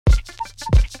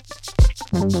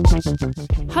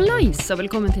Hallais og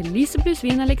velkommen til Lise pluss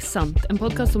vin eller Sant, en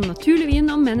podcast om naturlig vin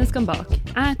og menneskene bak.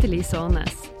 Jeg heter Lise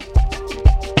Ånes.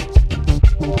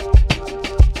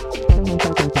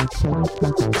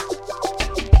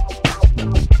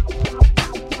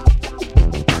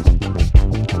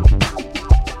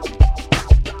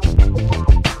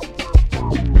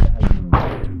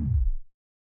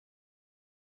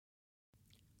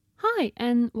 Hi,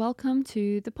 and welcome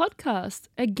to the podcast.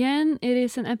 Again, it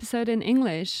is an episode in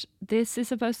English. This is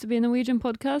supposed to be a Norwegian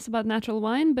podcast about natural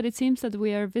wine, but it seems that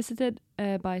we are visited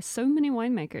by so many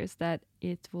winemakers that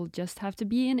it will just have to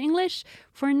be in English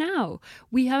for now.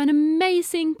 We have an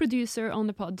amazing producer on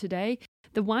the pod today.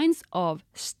 The wines of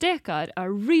Štekar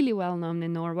are really well known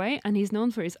in Norway, and he's known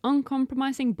for his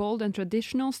uncompromising, bold, and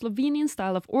traditional Slovenian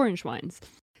style of orange wines.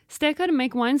 Štekar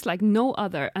make wines like no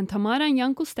other, and Tamara and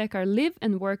Janko Štekar live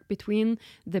and work between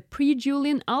the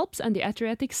pre-Julian Alps and the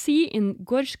Adriatic Sea in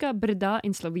Gorska Brda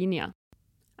in Slovenia.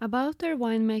 About their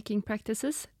winemaking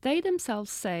practices, they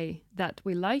themselves say that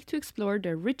we like to explore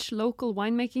their rich local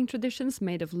winemaking traditions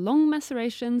made of long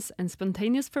macerations and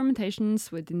spontaneous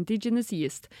fermentations with indigenous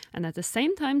yeast, and at the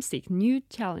same time seek new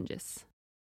challenges.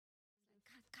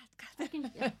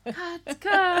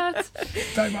 Cut.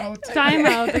 Time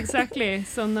out, exactly.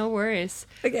 So no worries.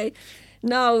 Okay.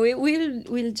 No,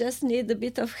 we'll just need a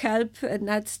bit of help and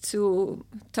not to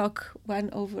talk one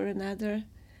over another.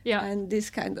 Yeah. And these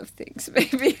kind of things,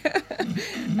 maybe.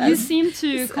 You seem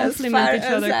to complement each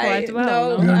other quite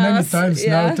well. We are many times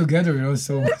now together,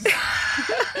 so...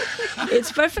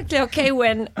 It's perfectly okay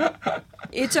when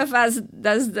each of us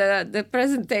does the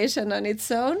presentation on its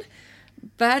own.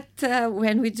 But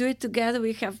when we do it together,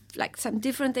 we have like some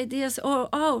different ideas.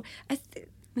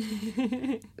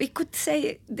 We could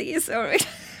say this, or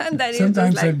and then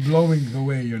sometimes like, I'm blowing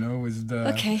away, with the.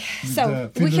 Okay, so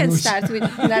we can start with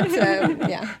that.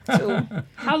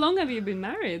 How long have you been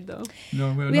married, though?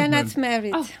 No, we are not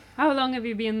married. Oh, how long have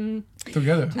you been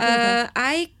together?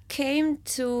 I came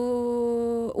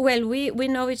to. Well, we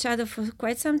know each other for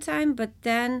quite some time, but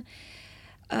then.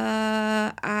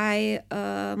 I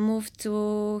moved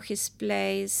to his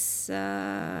place,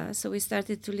 so we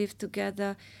started to live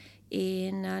together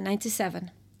in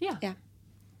 97. Yeah.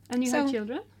 And you have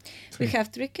children? We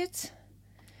have 3 kids.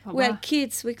 Oh, well, wow.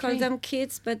 Kids, we call them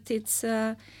kids, but it's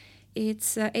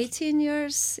 18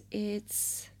 years,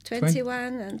 it's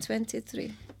 21 and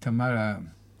 23. Tamara,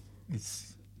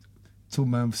 it's 2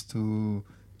 months to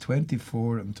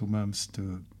 24 and 2 months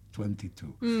to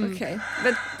 22. Okay,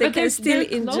 but they can still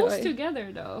they're enjoy. Close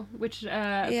together, though, which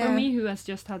for me, who has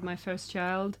just had my first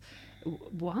child,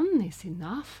 1 is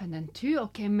enough, and then 2,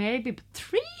 okay, maybe, but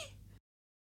 3?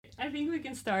 I think we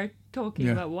can start talking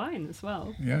about wine as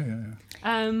well. Yeah.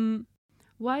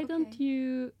 Why don't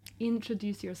you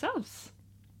introduce yourselves?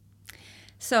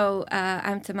 So,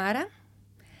 I'm Tamara.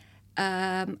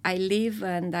 I live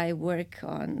and I work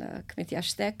on Kmetija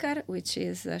Štekar, which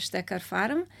is a Štekar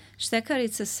farm. Štekar,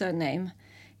 it's a surname.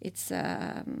 It's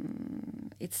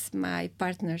my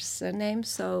partner's surname,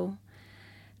 so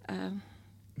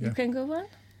you can go on.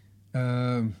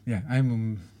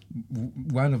 I'm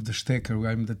one of the Štekar.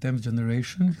 I'm the 10th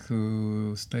generation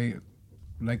who stay,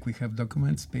 like we have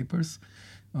documents, papers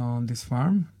on this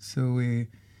farm. So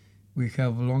we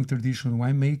have a long tradition of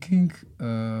winemaking.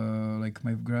 Like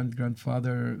my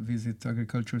grandfather visited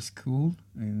agriculture school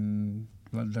in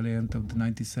the end of the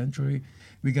 19th century.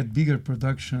 We got bigger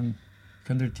production,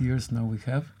 100 years now we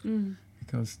have,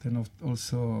 because then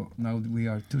also now we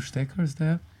are 2 Štekars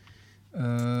there.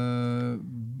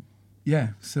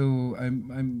 So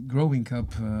I'm growing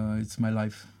up. It's my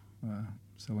life.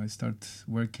 So I start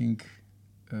working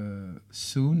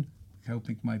soon.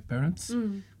 Helping my parents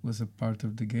was a part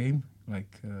of the game,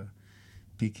 like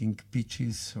picking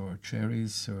peaches or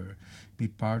cherries or be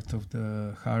part of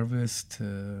the harvest,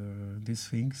 these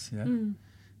things,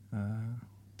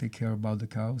 take care about the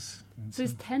cows. So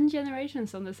it's 10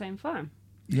 generations on the same farm?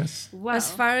 Yes. Wow. As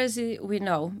far as we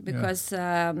know, because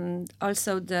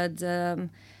also the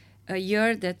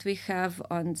year that we have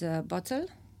on the bottle,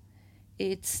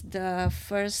 it's the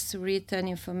first written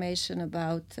information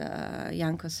about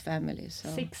Janko's family. So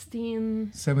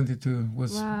 1672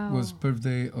 was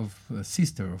birthday of a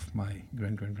sister of my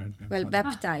grandfather. Well,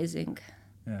 baptizing,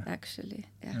 actually.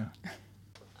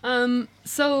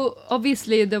 So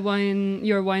obviously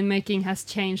your winemaking has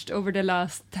changed over the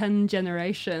last 10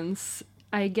 generations.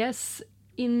 I guess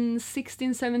in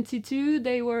 1672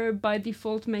 they were by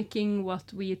default making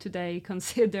what we today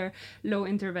consider low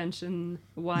intervention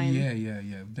wine. Yeah.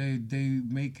 They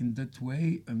make in that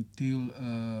way until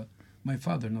my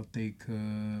father not take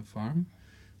farm,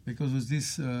 because with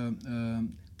this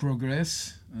progress,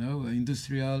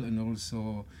 industrial and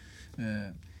also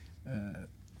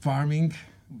farming,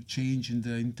 change in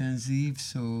the intensive,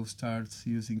 so start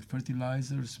using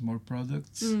fertilizers, more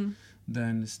products,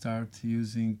 then start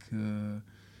using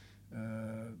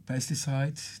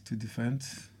pesticides to defend,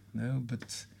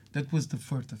 but that was the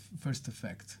first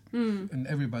effect, and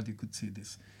everybody could see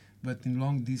this. But in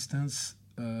long distance,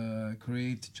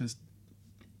 create just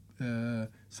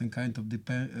some kind of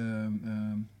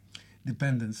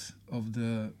dependence of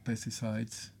the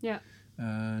pesticides. Yeah.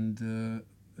 And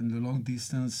in the long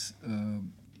distance,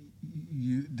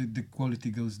 the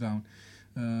quality goes down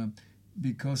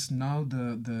because now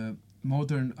the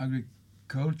modern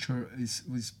agriculture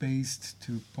is based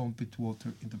to pump it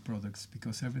water in the products,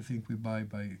 because everything we buy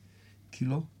by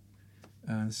kilo,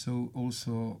 and so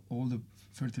also all the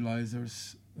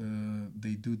fertilizers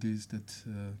they do this, that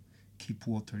keep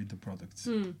water in the products.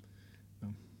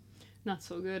 Not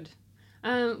so good.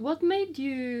 What made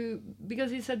you,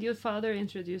 because you said your father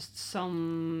introduced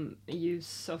some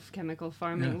use of chemical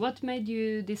farming, what made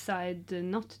you decide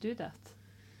not to do that?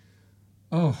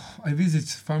 Oh, I visited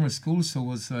farmer school, so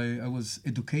I was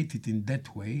educated in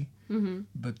that way,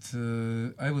 but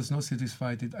I was not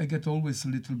satisfied. I get always a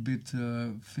little bit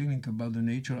feeling about the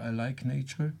nature. I like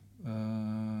nature.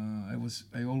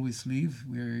 I always live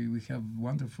where we have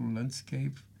wonderful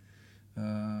landscape.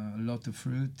 A lot of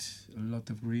fruit, a lot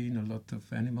of green, a lot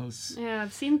of animals. Yeah,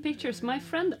 I've seen pictures. My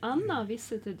friend Anna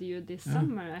visited you this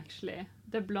summer, actually.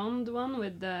 The blonde one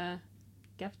with the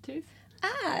gap tooth.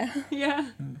 Ah,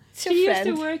 yeah. she used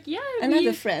to work. Yeah,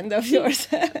 another friend of yours.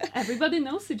 Everybody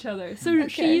knows each other. So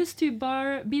she used to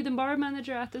be the bar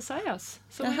manager at the Sayas.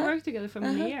 So we worked together for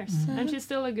many years, and she's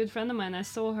still a good friend of mine. I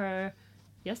saw her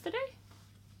yesterday.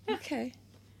 Yeah. Okay.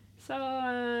 So,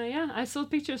 I saw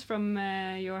pictures from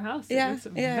your house. It looks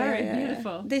very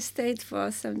beautiful. They stayed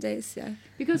for some days,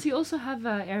 Because you also have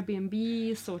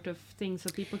Airbnb sort of thing,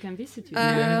 so people can visit you.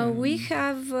 We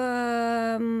have,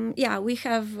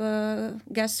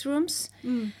 guest rooms.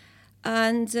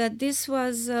 And this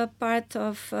was part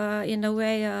of, in a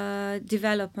way,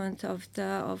 development of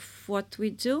what we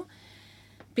do.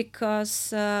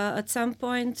 Because at some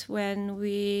point when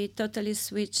we totally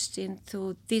switched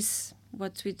into this,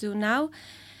 what we do now,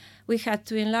 we had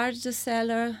to enlarge the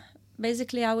cellar.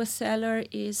 Basically, our cellar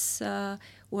is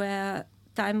where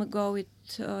time ago it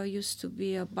used to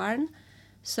be a barn.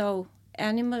 So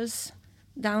animals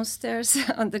downstairs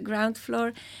on the ground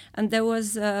floor, and there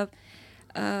was a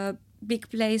big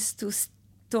place to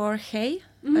store hay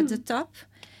at the top.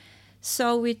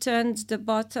 So we turned the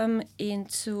bottom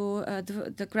into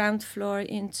the ground floor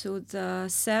into the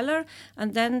cellar,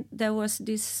 and then there was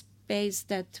this space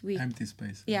that we empty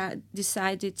space. Yeah,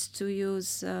 decided to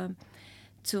use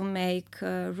to make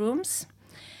rooms.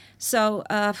 So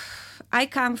I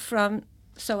come from.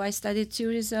 So I studied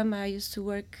tourism. I used to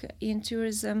work in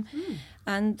tourism,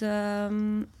 and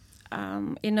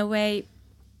in a way,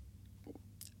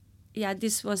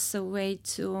 this was a way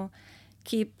to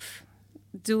keep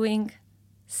doing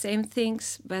same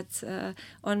things, but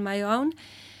on my own.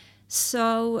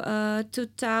 So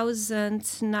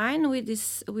 2009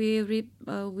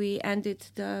 we ended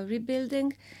the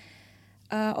rebuilding,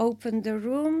 opened the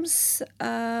rooms,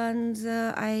 and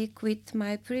I quit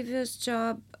my previous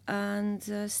job and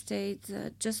stayed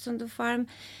just on the farm.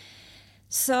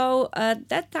 So at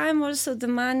that time also the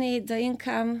money, the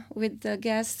income with the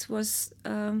guests was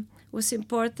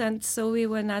important, so we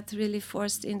were not really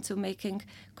forced into making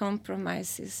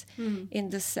compromises in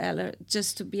the cellar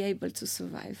just to be able to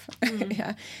survive.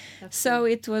 So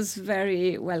it was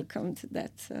very welcomed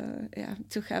that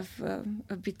to have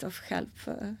a bit of help.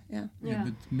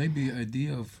 But maybe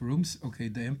idea of rooms,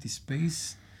 the empty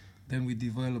space, then we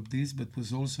developed this, but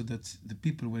was also that the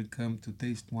people will come to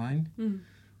taste wine.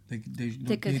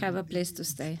 They can have a place to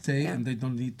stay, and they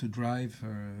don't need to drive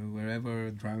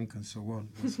wherever drunk and so on.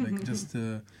 It's like just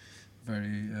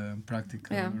very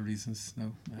practical reasons.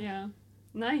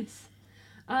 Nice.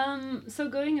 So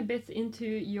going a bit into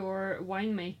your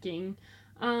winemaking,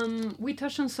 we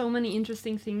touched on so many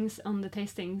interesting things on the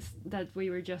tastings that we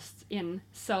were just in.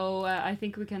 So I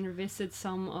think we can revisit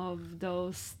some of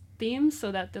those themes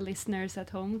so that the listeners at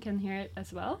home can hear it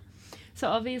as well. So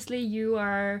obviously you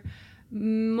are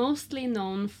mostly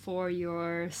known for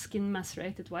your skin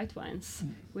macerated white wines,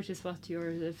 which is what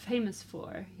you're famous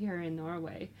for here in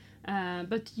Norway.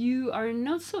 But you are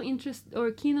not so interested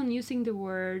or keen on using the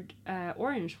word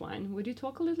orange wine. Would you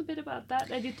talk a little bit about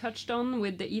that you touched on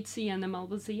with the Itzi and the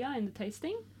Malvasia in the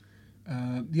tasting?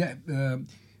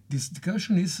 This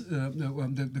discussion is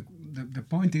the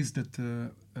point is that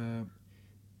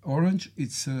orange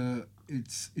it's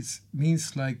it's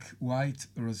means like white,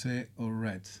 rosé, or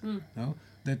red. No,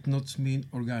 that not mean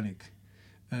organic.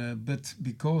 But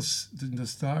because in the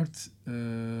start,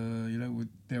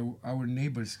 our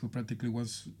neighbors, who practically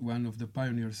was one of the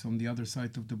pioneers on the other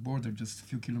side of the border, just a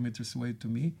few kilometers away to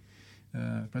me,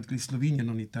 practically Slovenian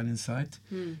on the Italian side,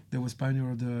 there was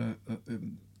pioneer of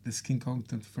the skin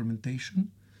content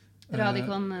fermentation.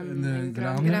 Radikon and the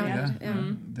ground.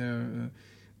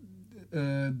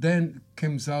 Then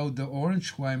comes out the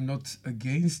orange, who I'm not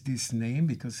against this name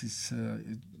because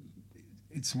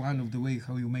it's one of the way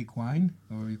how you make wine,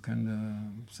 or you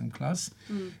can some class.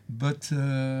 But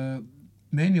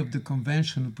many of the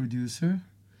conventional producer,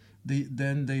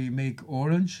 they make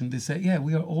orange and they say, yeah,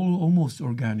 we are all almost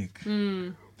organic.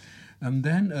 And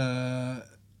then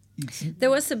there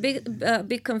was a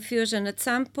big confusion at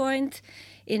some point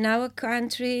in our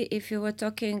country. If you were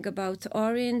talking about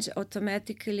orange,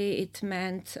 automatically it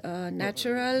meant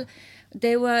natural.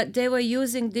 They were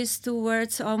using these two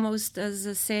words almost as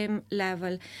the same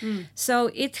level. So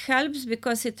it helps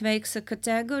because it makes a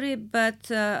category, but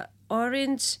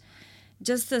orange,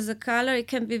 just as a color, it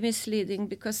can be misleading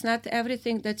because not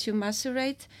everything that you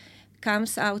macerate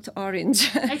comes out orange.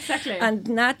 Exactly. And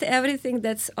not everything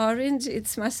that's orange,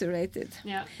 it's macerated.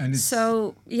 Yeah. And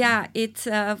so, yeah,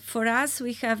 for us,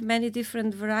 we have many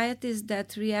different varieties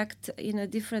that react in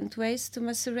different ways to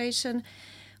maceration.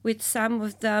 With some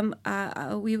of them,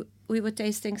 we were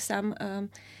tasting some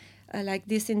like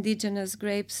these indigenous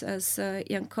grapes as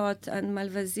Yankot and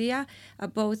Malvasia are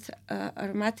both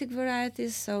aromatic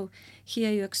varieties. So here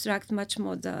you extract much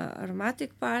more the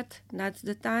aromatic part, not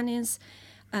the tannins.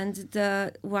 And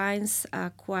the wines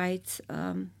are quite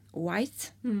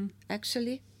white,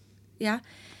 actually. Yeah.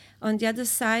 On the other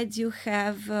side, you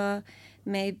have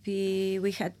maybe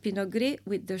we had Pinot Gris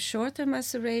with the shorter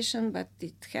maceration, but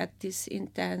it had this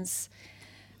intense,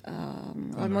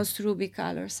 almost ruby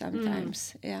color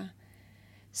sometimes. Yeah.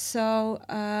 So,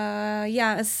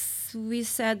 as we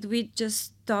said, we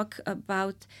just talk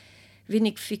about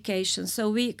vinification. So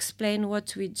we explain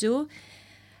what we do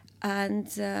and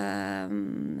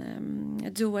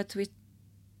do what we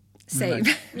say,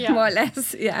 more or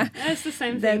less. Yeah, it's the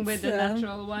same thing with the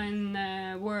natural wine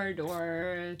word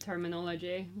or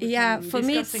terminology. Yeah, for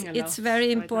me it's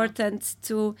very important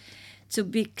to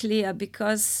be clear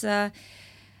because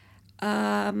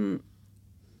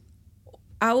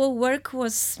our work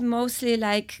was mostly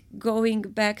like going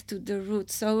back to the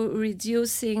roots, so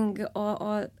reducing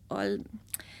all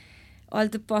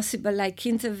the possible like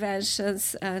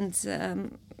interventions and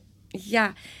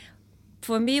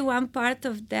for me one part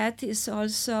of that is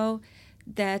also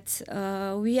that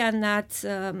we are not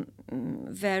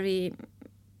very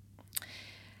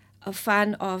a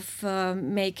fan of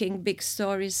making big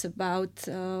stories about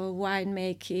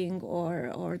winemaking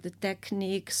or the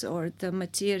techniques or the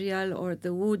material or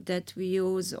the wood that we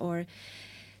use or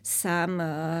some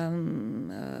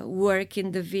work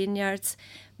in the vineyards.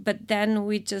 But then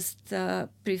we just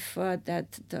prefer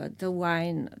that the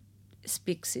wine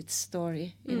speaks its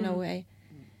story in a way.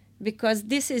 Because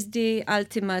this is the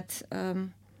ultimate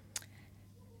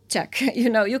check.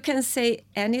 You can say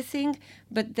anything,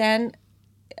 but then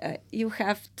you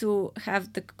have to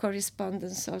have the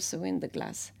correspondence also in the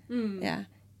glass. Yeah.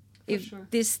 If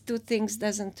these two things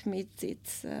doesn't meet,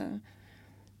 it's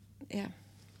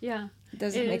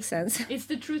doesn't make sense. It's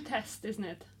the true test, isn't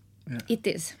it? Yeah. It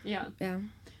is. Yeah. Yeah.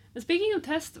 Speaking of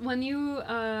test, when you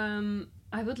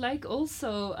I would like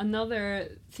also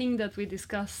another thing that we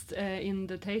discussed in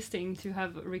the tasting to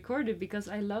have recorded, because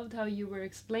I loved how you were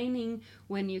explaining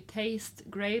when you taste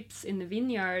grapes in the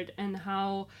vineyard and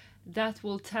how that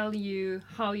will tell you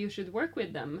how you should work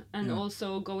with them, and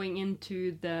also going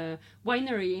into the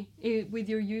winery with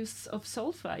your use of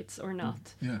sulfites or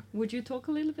not. Yeah. Would you talk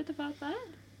a little bit about that?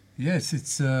 Yes,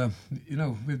 it's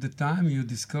with the time you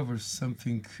discover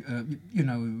something,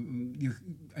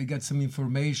 I got some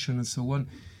information and so on.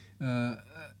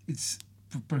 It's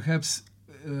perhaps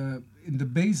in the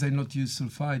base I not use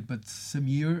sulfite, but some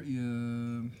year,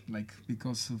 like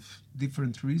because of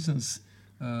different reasons,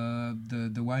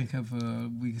 the wine have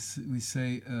we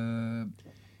say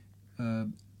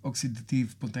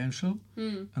oxidative potential,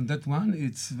 and that one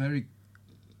it's very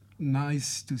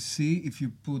nice to see if you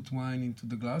put wine into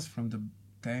the glass from the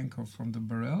tank or from the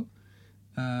barrel,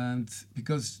 and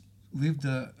because with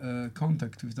the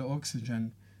contact with the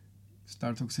oxygen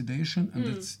start oxidation, and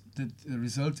that the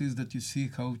result is that you see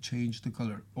how change the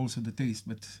color, also the taste,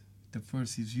 but the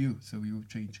first is you, so you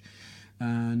change.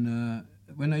 And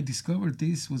when I discovered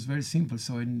this was very simple,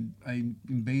 so in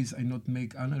base I not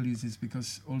make analysis,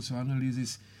 because also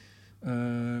analysis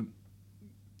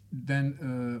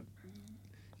then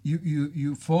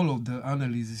you follow the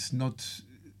analysis,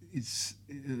 it's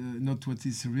not what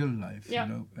is real life. Yeah.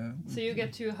 You know. So you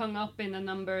get too hung up in the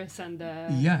numbers and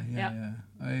Yeah.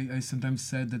 I sometimes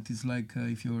said that it's like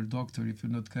if you're a doctor, if you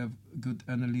not have good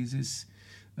analysis,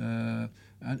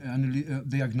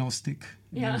 diagnostic.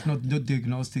 Yeah. It's not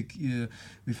diagnostic.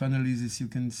 With analysis, you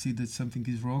can see that something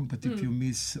is wrong, but if you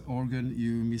miss organ,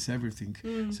 you miss everything.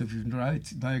 So if you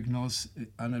diagnose,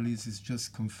 analysis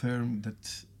just confirm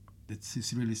that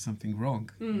is really something wrong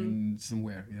in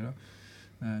somewhere. You know,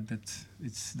 that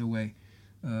it's the way.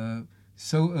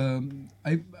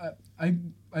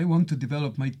 I want to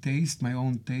develop my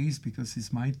own taste, because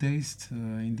it's my taste.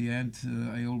 In the end,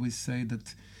 I always say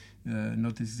that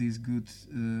not is this good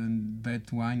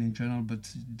bad wine in general,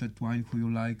 but that wine who you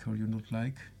like or you not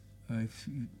like. If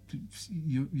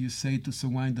you say to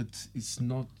someone that it's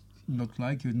not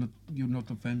like, you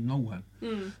not offend no one.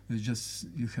 It's just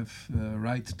you have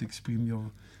right to express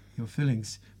your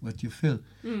feelings, what you feel,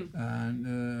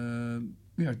 and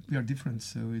we are different,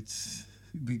 so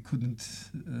we couldn't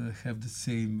have the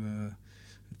same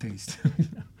taste.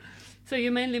 So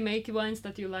you mainly make wines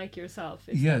that you like yourself?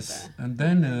 Yes, and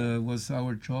then was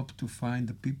our job to find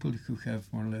the people who have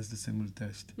more or less the similar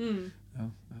taste.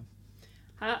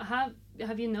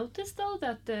 Have you noticed though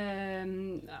that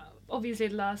obviously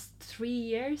the last 3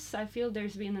 years I feel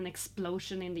there's been an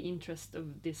explosion in the interest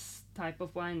of this type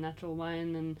of wine, natural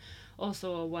wine, and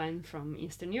also a wine from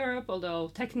Eastern Europe, although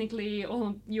technically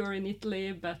you're in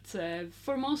Italy, but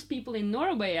for most people in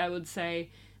Norway I would say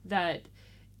that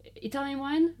Italian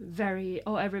wine,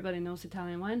 everybody knows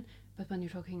Italian wine, but when you're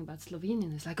talking about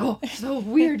Slovenian, it's like, it's a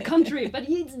weird country. But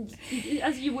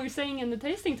as you were saying in the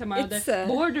tasting tomorrow, the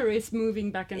border is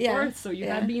moving back and forth. So you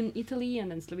have been Italy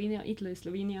and then Slovenia, Italy,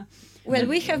 Slovenia. Well,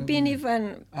 we have been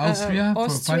even Austria,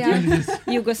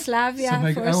 Yugoslavia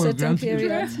for a certain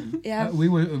period. Yeah. We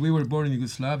were born in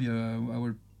Yugoslavia.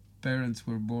 Our parents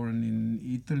were born in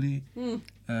Italy,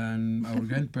 and our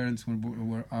grandparents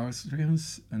were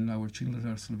Austrians, and our children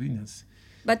are Slovenians.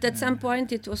 But at some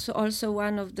point, it was also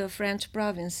one of the French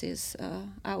provinces,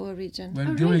 our region.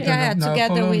 Well,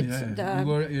 together with we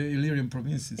were Illyrian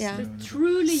provinces. Yeah.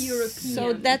 Truly European.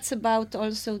 So that's about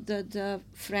also the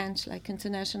French, like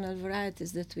international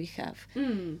varieties that we have.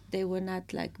 They were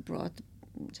not like brought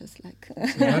just like...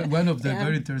 One of the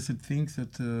very interesting things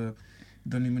that the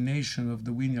denomination of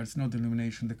the vineyards, not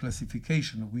denomination, the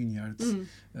classification of vineyards,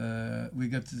 we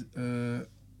got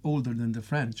older than the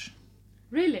French.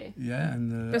 Really? Yeah,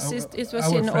 and it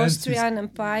was in Austrian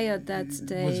Empire that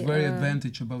they was very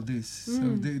advantage about this. So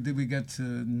we got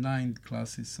 9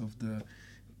 classes of the.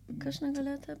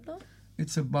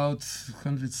 It's about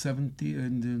 170,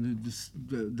 and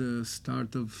the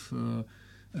start of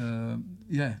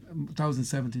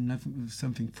 1017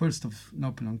 something. First of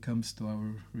Napoleon comes to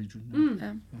our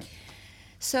region.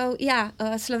 So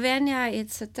Slovenia,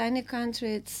 it's a tiny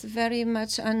country. It's very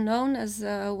much unknown as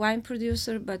a wine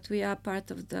producer, but we are part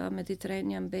of the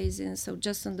Mediterranean basin, so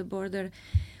just on the border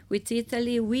with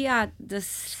Italy. We are the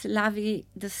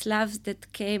Slavs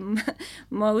that came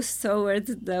most toward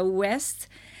the west,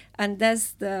 and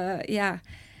that's but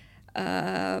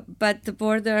the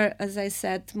border, as I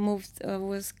said,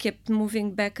 kept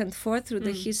moving back and forth through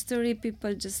the history.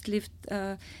 People just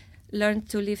learned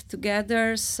to live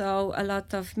together, so a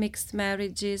lot of mixed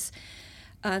marriages.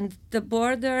 And the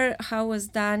border, how it was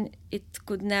done, it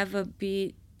could never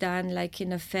be done like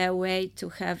in a fair way, to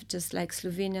have just like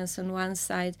Slovenians on one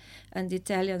side and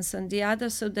Italians on the other.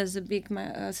 So there's a big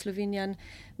Slovenian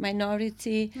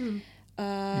minority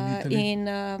in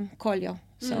Koljo.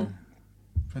 So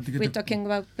we're talking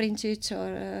about Princic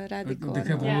or Radikon. They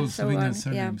have all Slovenian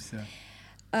surnames.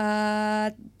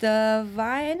 The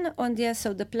wine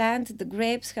so the plant, the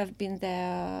grapes have been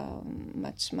there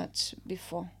much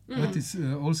before. What is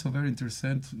also very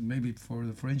interesting, maybe for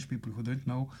the French people who don't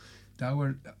know,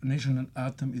 our national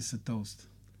anthem is a toast.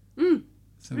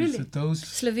 So really? It's a toast.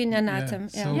 Slovenian anthem.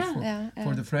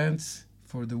 For the friends,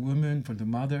 for the woman, for the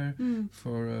mother,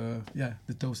 for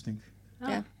the toasting.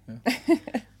 Yeah.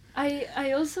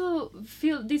 I also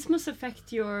feel this must affect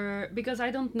because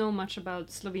I don't know much about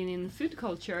Slovenian food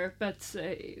culture, but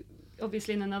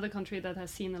obviously in another country that has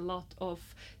seen a lot of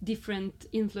different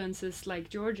influences, like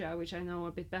Georgia, which I know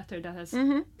a bit better, that has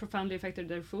profoundly affected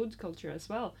their food culture as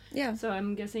well. Yeah. So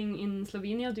I'm guessing in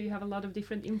Slovenia, do you have a lot of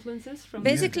different influences from?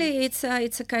 Basically, it's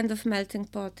a kind of melting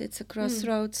pot. It's a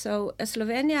crossroads. So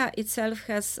Slovenia itself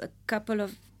has a couple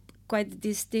of quite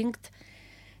distinct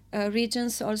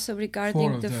regions also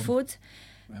regarding the food.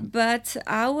 But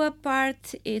our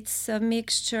part, it's a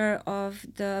mixture of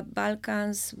the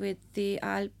Balkans with the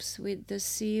Alps, with the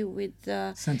sea, with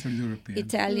the Central European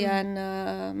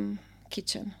Italian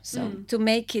kitchen. So to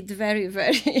make it very,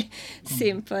 very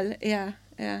simple. Yeah.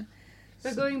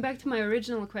 But going back to my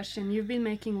original question, you've been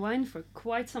making wine for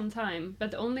quite some time,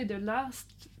 but only the last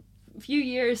few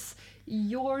years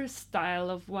your style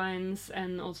of wines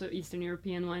and also Eastern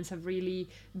European wines have really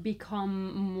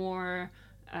become more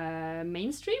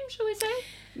mainstream, shall we say?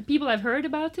 People have heard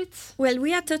about it. Well,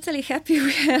 we are totally happy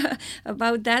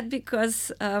about that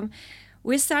because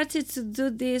we started to do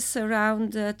this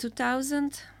around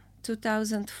 2000,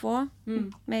 2004,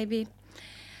 maybe.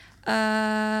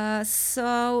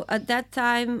 So at that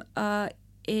time,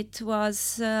 it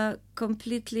was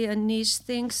completely a niche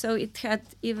thing. So it had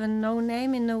even no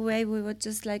name. In a way, we were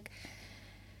just like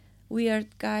weird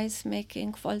guys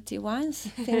making faulty wines,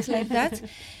 things like that.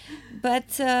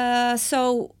 But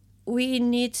so we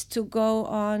needed to go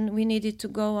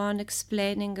on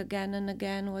explaining again and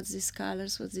again what's these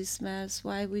colors, what's these smells,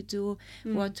 why we do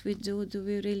what we do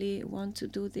we really want to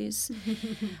do this?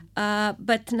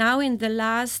 But now in the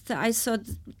last, I saw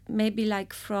maybe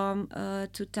like from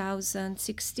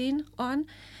 2016 on,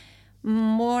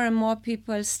 more and more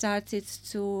people started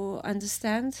to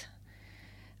understand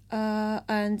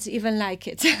and even like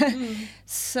it.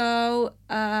 So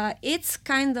it's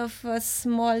kind of a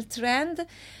small trend,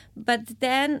 but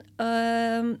then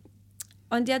on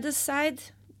the other side,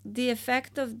 the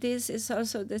effect of this is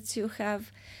also that you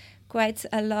have quite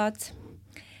a lot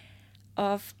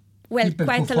of,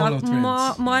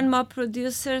 more and more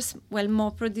producers,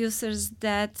 more producers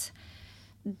that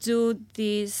do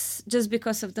this just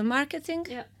because of the marketing.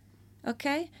 Yeah.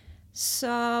 Okay.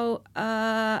 So,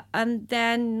 and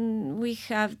then we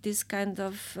have this kind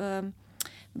of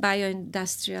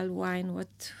bio-industrial wine,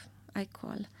 what I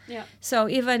call. Yeah. So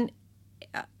even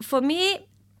for me,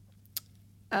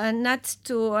 not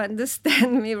to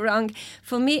understand me wrong,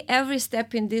 for me, every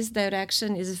step in this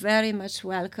direction is very much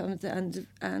welcomed,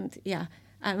 and yeah,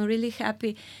 I'm really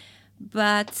happy.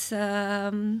 But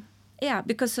yeah,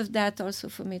 because of that, also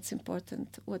for me, it's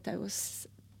important what I was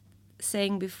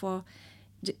saying before.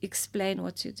 Explain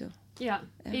what you do. Yeah,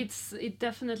 it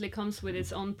definitely comes with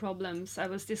its own problems. I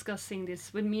was discussing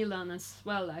this with Milan as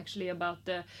well, actually, about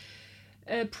the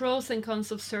pros and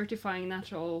cons of certifying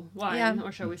natural wine,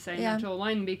 or shall we say natural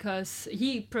wine, because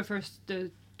he prefers to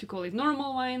call it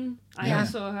normal wine. I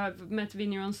also have met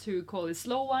vignerons who call it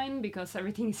slow wine because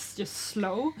everything is just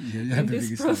slow in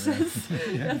this process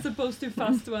as opposed to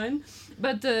fast wine.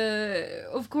 But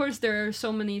of course there are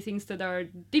so many things that are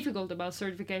difficult about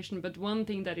certification, but one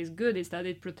thing that is good is that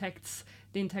it protects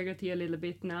the integrity a little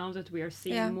bit now that we are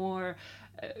seeing more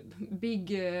big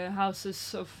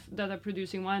houses that are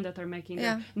producing wine that are making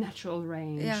the natural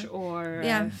range or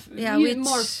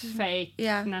more fake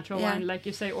natural wine, like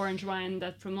you say, orange wine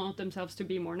that promote themselves to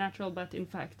be more natural, but in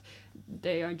fact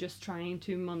they are just trying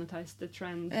to monetize the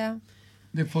trend.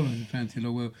 They follow the trend,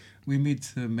 well, we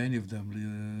meet many of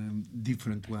them,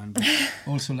 different ones,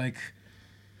 also like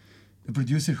the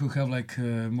producers who have like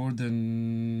more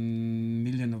than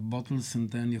million of bottles,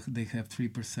 and then they have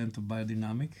 3% of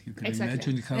biodynamic. You can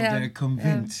imagine how they're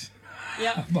convinced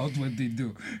about what they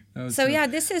do. So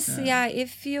this is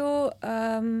if you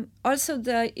also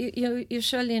you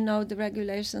surely know the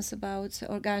regulations about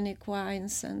organic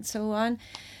wines and so on.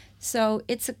 So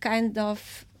it's a kind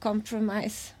of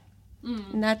compromise,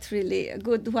 not really a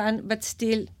good one, but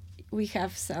still we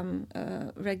have some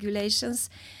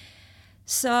regulations.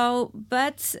 So,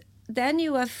 but then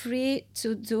you are free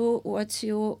to do what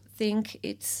you think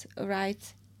it's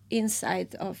right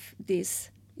inside of this,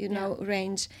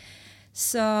 range.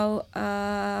 So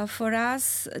for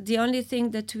us, the only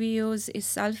thing that we use is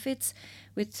sulfites.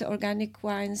 With organic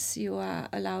wines, you are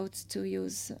allowed to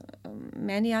use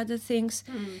many other things.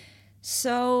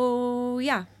 So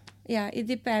it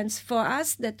depends. For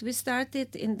us, that we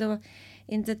started in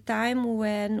the time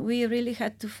when we really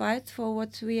had to fight for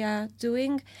what we are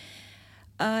doing.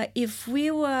 If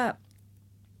we were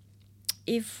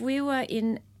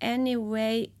in any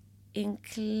way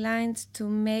inclined to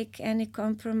make any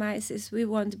compromises, we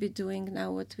won't be doing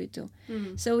now what we do.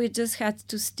 So we just had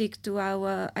to stick to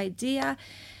our idea.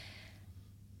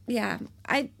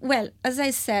 As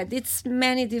I said, it's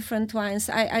many different wines.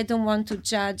 I don't want to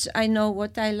judge. I know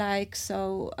what I like,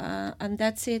 so and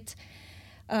that's it.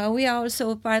 We are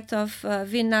also part of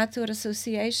Vinatur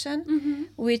Association,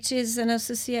 which is an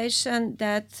association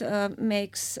that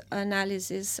makes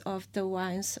analysis of the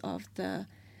wines of the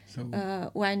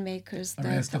winemakers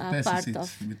that are part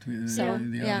of. Between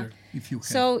the other, if you have.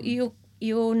 So you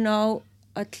know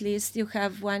at least you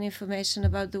have one information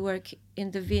about the work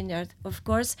in the vineyard. Of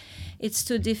course, it's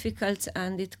too difficult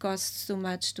and it costs too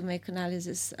much to make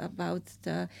analysis about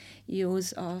the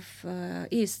use of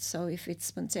yeast. So if it's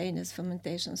spontaneous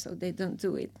fermentation, so they don't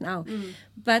do it now.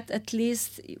 But at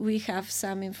least we have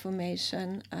some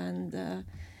information, and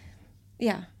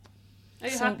yeah. Are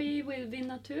you happy with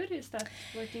Vinatur? Is that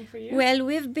working for you? Well,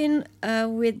 we've been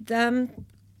with them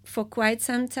for quite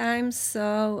some time.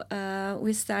 So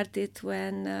we started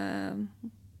when,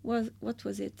 what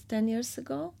was it, 10 years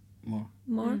ago?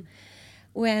 More.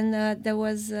 When there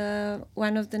was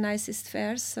one of the nicest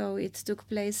fairs. So it took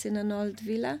place in an old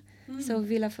villa, so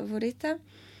Villa Favorita.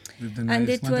 And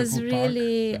it was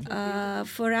really,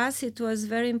 for us, it was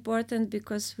very important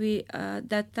because we,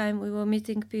 that time we were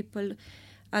meeting people,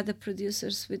 other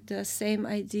producers with the same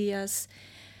ideas,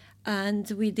 and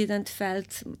we didn't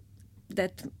felt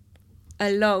that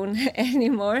alone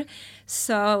anymore.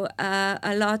 So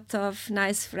a lot of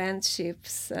nice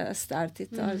friendships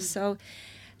started also.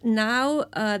 Now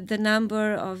the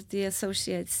number of the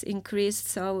associates increased.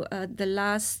 So the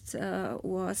last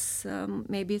was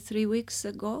maybe 3 weeks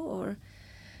ago or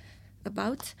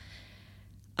about.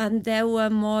 And there were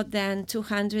more than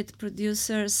 200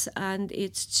 producers, and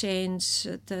it's changed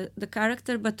the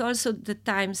character, but also the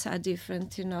times are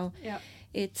different, you know. Yeah.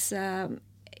 It's,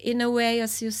 in a way,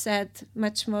 as you said,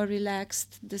 much more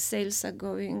relaxed. The sales are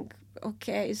going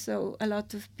okay, so a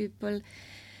lot of people,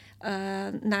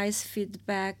 nice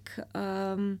feedback.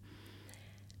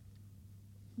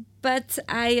 But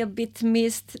I a bit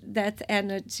missed that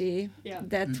energy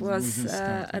that was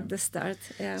at the start.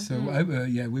 Yeah. So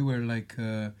we were like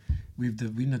with the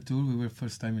Vinatur. We were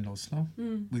first time in Oslo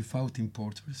without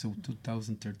importers. So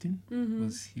 2013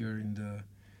 was here in the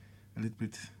a little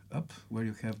bit up where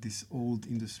you have this old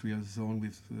industrial zone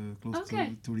with close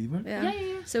to river. Yeah.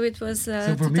 So it was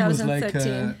so for 2013. me it was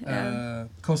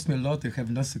like cost me a lot. I have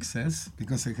no success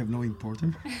because I have no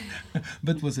importer,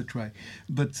 but was a try.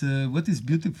 But what is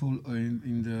beautiful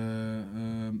in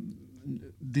the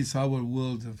this our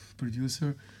world of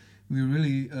producer, we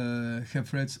really have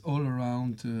friends all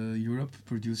around Europe,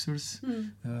 producers.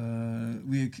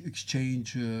 We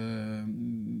exchange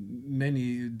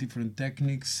many different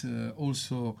techniques.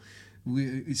 Also,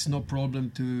 it's no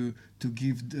problem to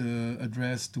give the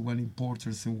address to one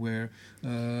importer somewhere.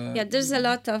 There's a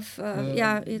lot of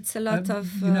it's a lot of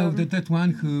you know that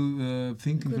one who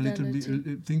thinking a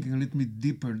little bit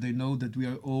deeper. They know that we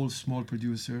are all small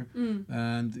producer,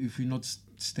 and if we not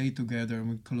stay together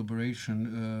in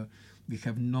collaboration, we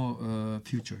have no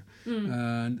future.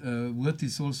 And what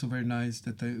is also very nice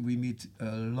that we meet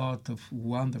a lot of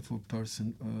wonderful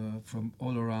person from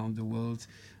all around the world,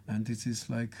 and this is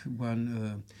like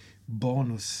one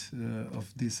bonus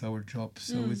of this our job.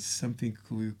 So it's something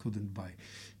we couldn't buy.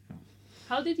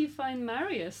 How did you find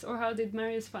Marius, or how did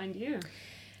Marius find you?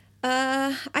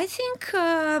 I think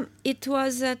it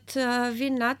was at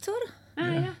Vinatur.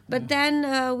 Yeah. But then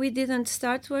we didn't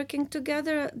start working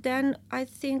together. Then I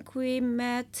think we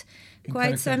met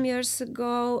quite some years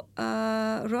ago,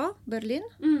 Berlin.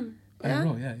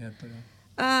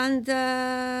 And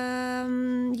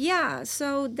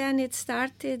so then it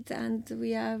started, and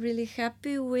we are really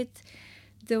happy with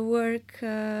the work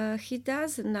he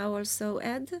does, and now also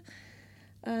Ed.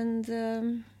 And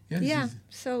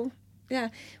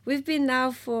we've been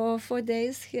now for 4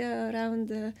 days here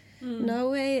around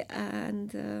Norway,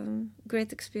 and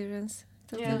great experience.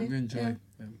 Totally. We enjoy.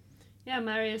 Yeah,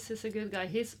 Marius is a good guy.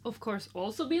 He's, of course,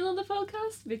 also been on the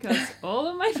podcast because all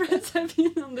of my friends have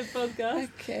been on the podcast.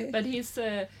 Okay. But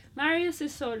Marius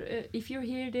is sort of, if you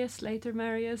hear this later,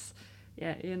 Marius,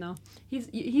 yeah, you know,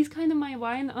 he's kind of my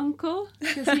wine uncle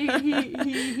because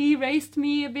he raised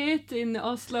me a bit in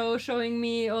Oslo, showing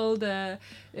me all the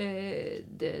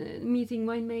meeting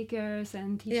winemakers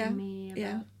and teaching me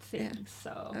about things. Yeah.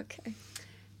 So, okay.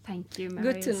 Thank you,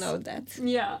 Marius. Good to know that.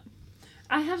 Yeah.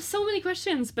 I have so many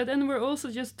questions, but then we're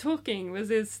also just talking, which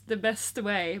is the best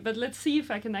way. But let's see if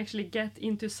I can actually get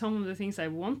into some of the things I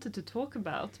wanted to talk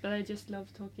about. But I just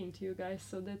love talking to you guys,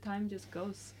 so the time just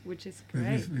goes, which is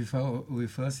great.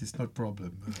 With us, it's not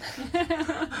problem.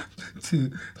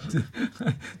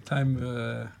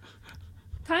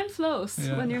 Time flows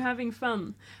when you're having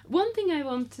fun. One thing I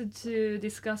wanted to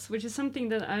discuss, which is something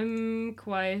that I'm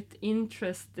quite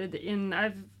interested in.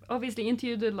 I've obviously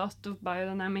interviewed a lot of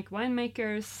biodynamic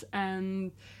winemakers,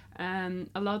 and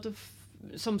a lot of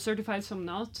some certified, some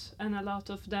not, and a lot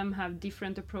of them have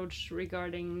different approach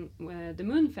regarding the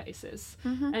moon phases.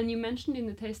 And you mentioned in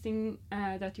the tasting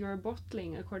that you are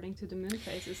bottling according to the moon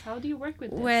phases. How do you work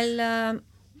with this?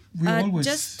 Well,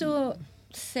 just to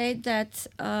say that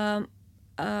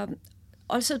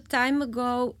also time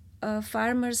ago,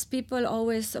 farmers, people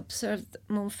always observed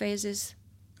moon phases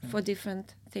for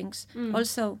different things.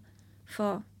 Also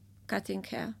for cutting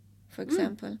hair, for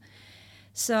example.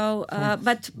 So,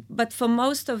 but for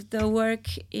most of the work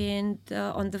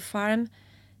on the farm,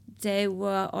 they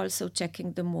were also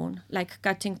checking the moon, like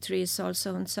cutting trees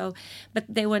also, and so. But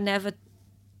they were never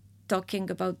talking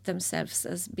about themselves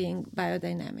as being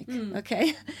biodynamic.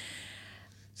 Okay.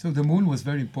 So the moon was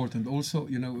very important. Also,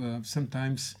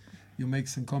 sometimes you make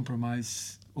some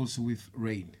compromise also with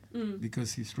rain,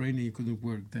 because if it's raining you couldn't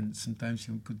work. Then sometimes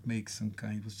you could make some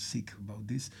kind of sick about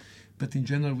this. But in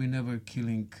general, we never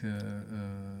killing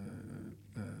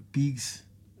pigs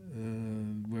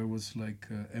where was like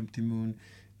empty moon.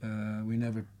 We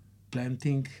never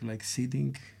planting, like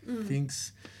seeding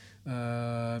things,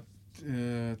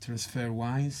 transfer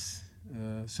wines.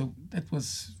 So that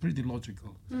was pretty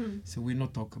logical. So we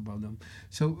not talk about them.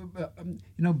 So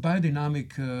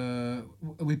biodynamic.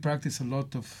 We practice a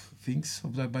lot of things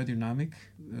of the biodynamic.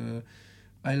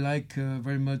 I like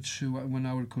very much when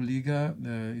our colleague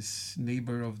is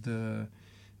neighbor of the.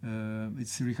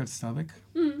 It's Richard Stavek.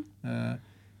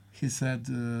 He said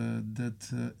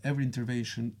that every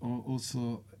intervention,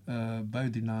 also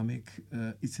biodynamic,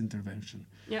 it's intervention.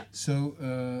 Yeah. So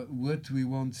what we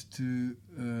want to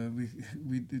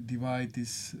we divide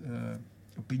this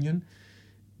opinion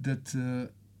that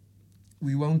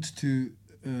we want to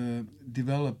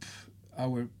develop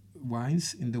our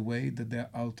wines in the way that they're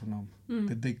autonomous,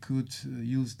 that they could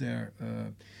use their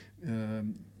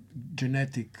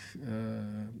genetic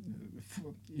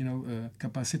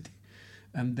capacity,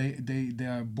 and they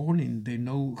are born in. They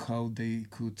know how they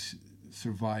could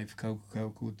survive, how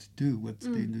could do what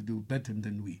they do better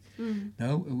than we.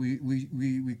 Now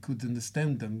we could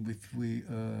understand them if we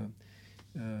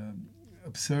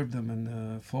observe them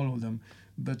and follow them.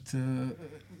 But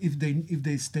if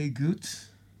they stay good,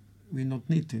 we not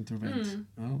need to intervene.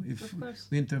 If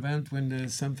we intervene when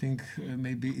something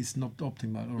maybe is not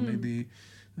optimal, or maybe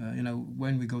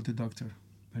when we go to doctor,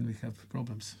 when we have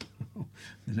problems.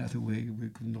 Another way we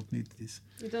could not need this.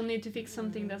 You don't need to fix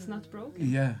something that's not broken.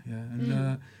 Yeah,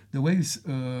 and the ways,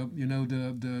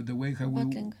 the way how we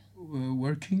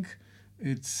working,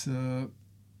 it's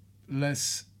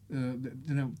less.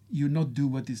 You not do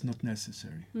what is not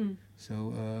necessary.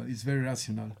 So it's very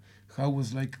rational. How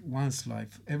was like one's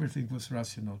life? Everything was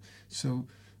rational. So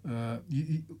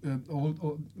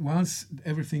once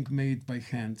everything made by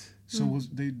hand. So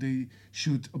they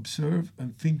should observe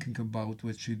and thinking about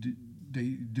what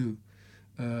they do.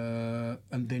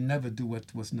 And they never do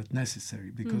what was not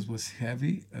necessary because it was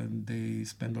heavy and they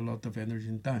spend a lot of energy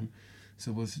and time.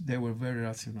 So they were very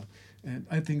rational. And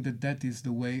I think that is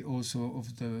the way also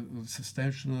of the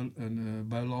substantial and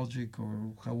biologic,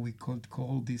 or how we could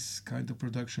call this kind of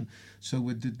production. So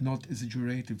we did not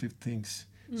exaggerate with things.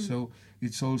 So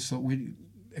it's also,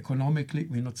 economically,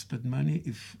 we not spend money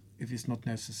if it's not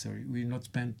necessary. We not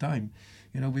spend time.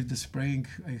 With the spraying,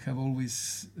 I have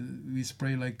always, we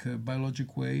spray like a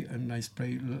biologic way, and I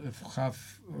spray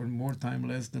half or more time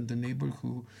less than the neighbor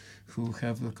who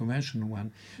have a conventional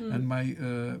one. And my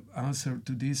answer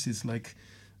to this is like,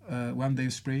 1 day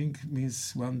spraying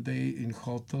means 1 day in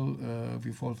hotel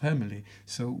with whole family.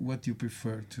 So what you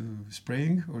prefer, to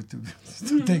spraying or to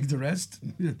take the rest?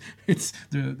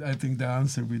 I think the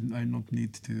answer I not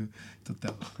need to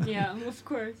tell. Yeah, of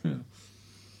course. Yeah.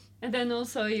 And then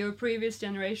also your previous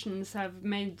generations have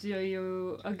made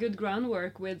you a good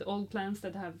groundwork with old plants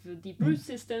that have deep root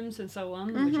systems and so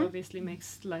on, which obviously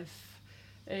makes life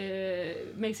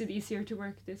makes it easier to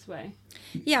work this way.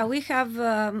 Yeah, we have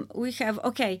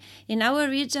in our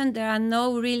region there are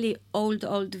no really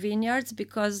old vineyards,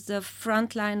 because the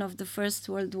front line of the First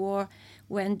World War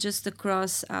went just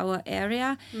across our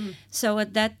area. So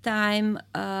at that time,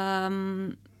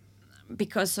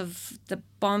 because of the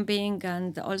bombing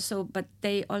and also, but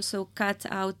they also cut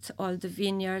out all the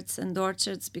vineyards and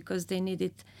orchards because they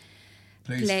needed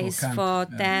place for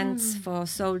tents, for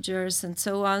soldiers and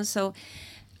so on. So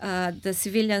the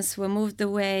civilians were moved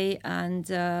away, and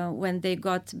when they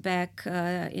got back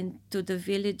into the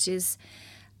villages,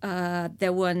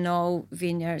 there were no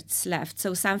vineyards left.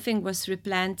 So something was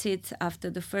replanted after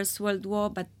the First World War,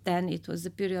 but then it was a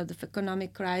period of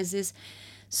economic crisis.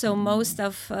 So most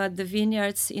of the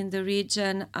vineyards in the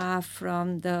region are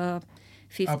from the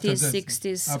 50s,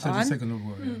 60s after on. the Second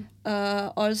World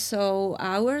War. Also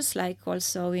ours, like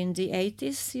also in the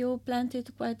 80s, you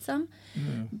planted quite some.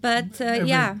 But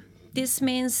this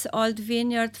means old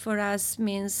vineyard for us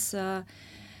means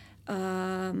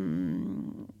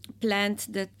plants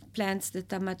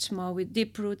that are much more with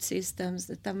deep root systems,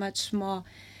 that are much more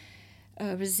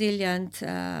resilient,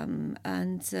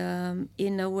 and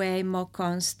in a way more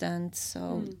constant.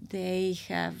 So they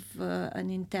have an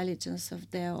intelligence of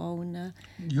their own.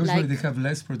 Usually they have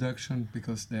less production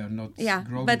because they are not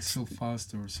growing so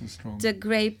fast or so strong. The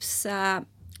grapes are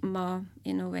more,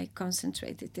 in a way,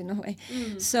 concentrated in a way.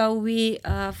 So we,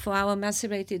 for our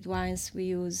macerated wines, we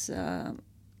use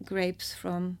grapes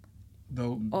from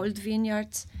old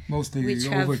vineyards, mostly which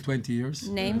over have 20 years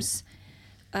names.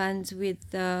 And with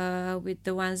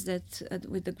the ones that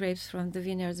with the grapes from the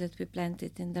vineyards that we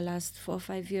planted in the last 4 or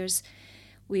 5 years,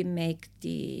 we make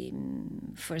the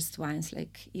first wines,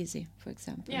 like Easy, for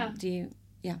example.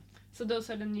 So those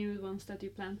are the new ones that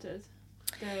you planted.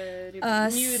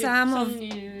 Some of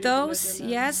those,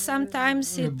 yes.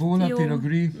 Sometimes Bola, Pinot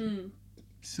Gris,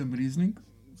 some Riesling,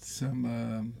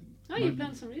 some. You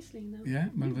plant some Riesling now. Yeah,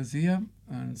 Malvasia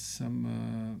and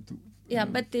some.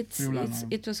 But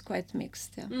it was quite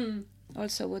mixed. Yeah.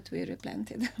 Also, what we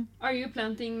replanted. Are you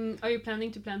planning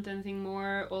to plant anything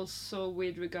more? Also,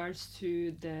 with regards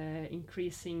to the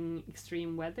increasing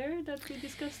extreme weather that we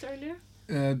discussed earlier.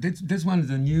 This one is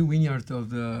the new vineyard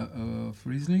of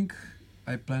Riesling.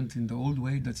 I plant in the old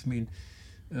way. That's mean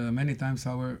many times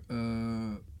our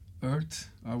earth,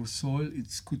 our soil,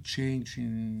 it could change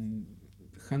in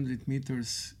 100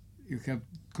 meters. You have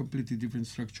completely different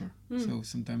structure. So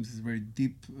sometimes it's very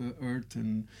deep earth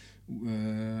and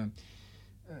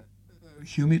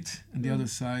humid, and the other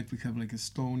side we have like a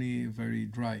stony, very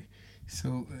dry.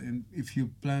 So if you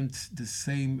plant the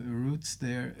same roots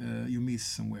there, you miss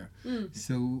somewhere.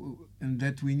 So in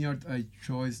that vineyard, I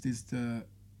chose this.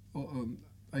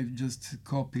 I just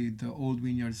copied the old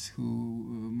vineyards who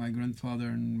my grandfather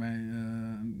and my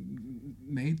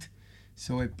made.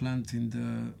 So I plant in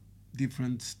the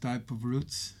different type of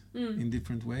roots in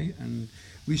different way, and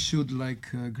we should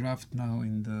graft now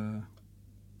in the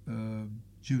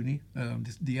June,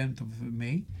 the end of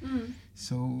May.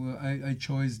 So I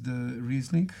chose the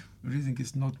Riesling. Riesling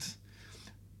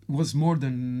was more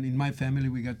than, in my family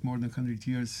we got more than 100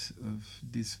 years of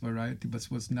this variety, but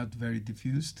was not very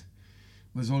diffused.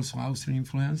 Was also Austrian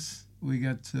influence. We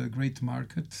got a great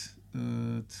market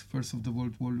first of the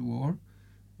World War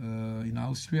in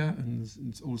Austria, and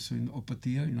it's also in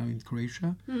Kmetija, in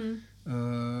Croatia.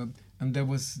 And there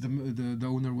was the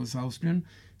owner was Austrian.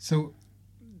 So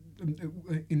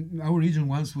in our region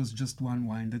once was just one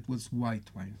wine, that was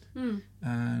white wine.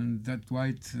 And that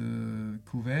white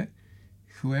cuvée,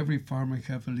 who every farmer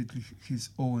have a little his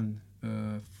own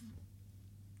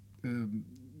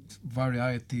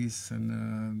varieties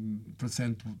and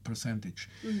percentage.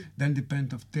 Then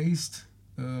depend of taste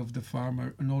of the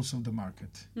farmer and also the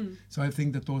market. So I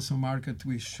think that also market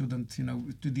we shouldn't,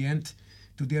 to the end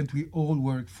we all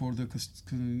work for the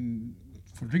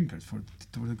for drinkers, for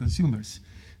the consumers.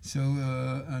 So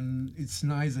and it's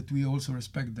nice that we also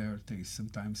respect their taste.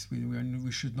 Sometimes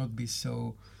we should not be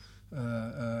so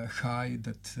high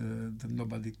that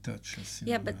nobody touches.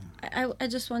 But I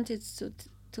just wanted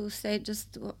to say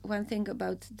just one thing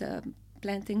about the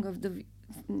planting of the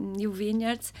new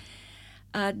vineyards.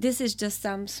 This is just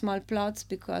some small plots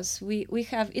because we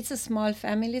have, it's a small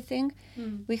family thing.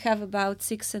 We have about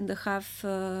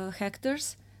 6.5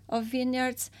 hectares of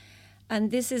vineyards,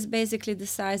 and this is basically the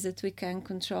size that we can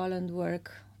control and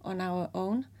work on our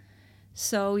own.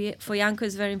 So for Janko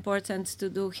it's very important to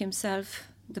do himself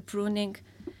the pruning,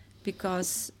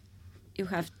 because you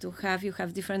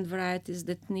have different varieties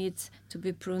that need to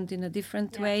be pruned in a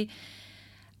different way,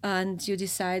 and you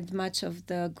decide much of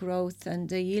the growth and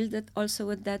the yield also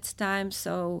at that time.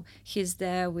 So he's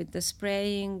there with the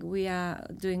spraying, we are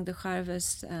doing the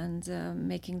harvest and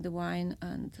making the wine,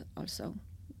 and also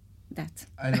that.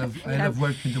 I love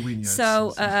working the vineyards.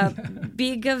 So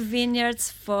bigger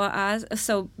vineyards for us,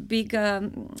 so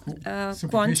bigger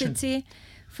quantity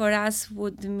for us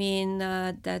would mean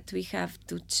that we have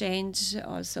to change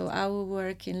also our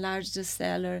work, enlarge the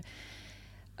cellar,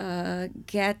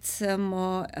 get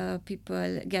more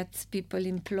people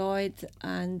employed,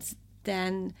 and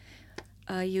then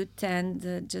you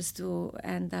tend just to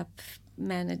end up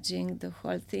managing the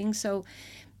whole thing. So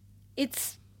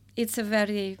it's a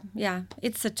very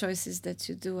it's the choices that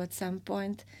you do at some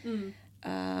point.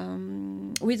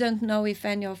 We don't know if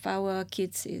any of our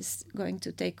kids is going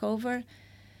to take over.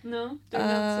 No, they're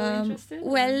not so interested?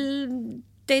 Well,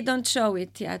 they don't show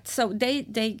it yet. So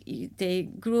they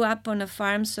grew up on a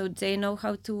farm, so they know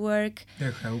how to work.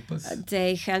 They help us.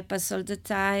 They help us all the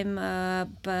time,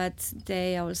 but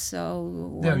they also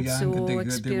want to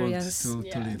experience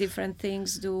different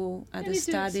things, do other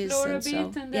studies. Explore a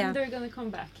bit, and then they're going to come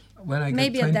back. When I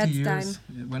maybe got 20 at that years,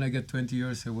 time. When I got 20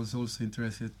 years, I was also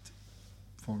interested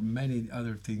for many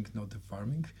other things, not the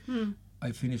farming.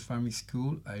 I finished farming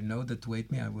school. I know that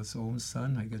wait me, I was own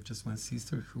son. I got just one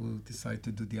sister who decided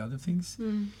to do the other things.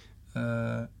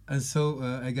 And so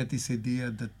I got this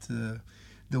idea that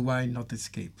the wine not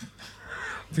escape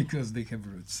because they have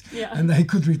roots. And I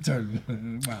could return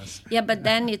once. Yeah, but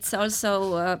then it's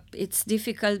also, it's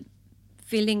difficult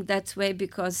feeling that way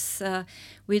because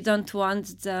we don't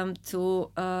want them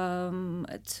to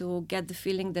get the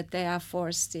feeling that they are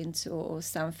forced into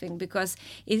something, because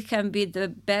it can be the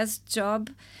best job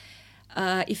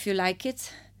if you like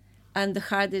it, and the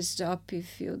hardest job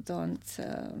if you don't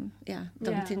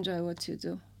enjoy what you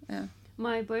do.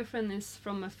 My boyfriend is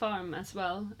from a farm as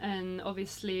well, and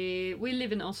obviously we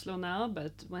live in Oslo now,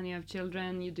 but when you have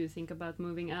children you do think about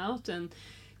moving out, and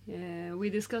we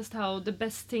discussed how the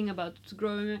best thing about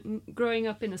growing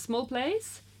up in a small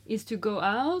place is to go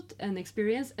out and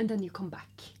experience, and then you come back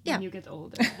when you get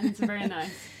older, and it's very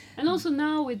nice. And also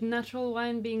now with natural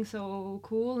wine being so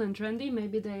cool and trendy,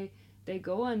 maybe they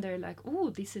go and they're like, oh,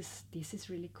 this is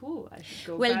really cool, I should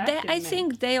go back. Well, I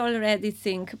think they already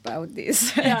think about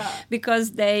this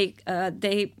because they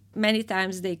many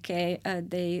times they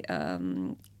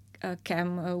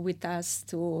came with us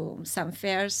to some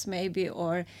fairs maybe,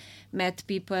 or met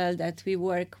people that we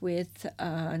work with,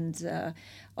 and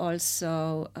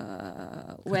also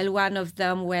one of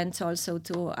them went also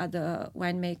to other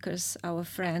winemakers, our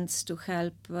friends, to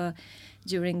help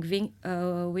during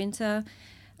winter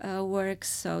works,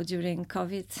 so during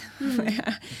COVID,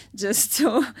 just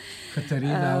to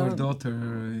Katarina, our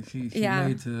daughter, he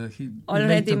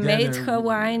already made her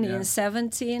wine in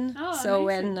 17. So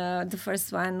amazing. when the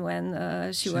first one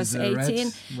when she was a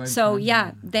 18. So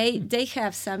they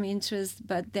have some interest,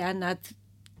 but they are not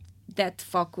that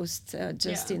focused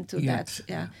just into that.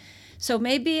 So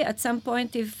maybe at some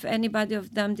point, if anybody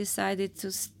of them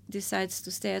decides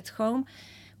to stay at home,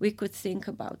 we could think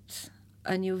about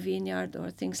a new vineyard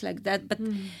or things like that. But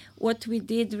what we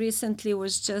did recently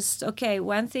was just,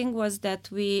 one thing was that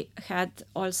we had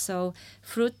also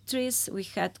fruit trees. We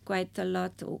had quite a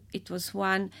lot. It was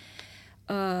one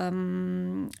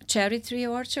cherry tree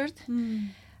orchard.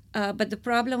 But the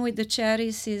problem with the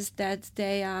cherries is that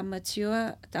they are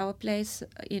mature at our place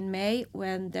in May,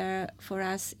 when for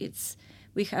us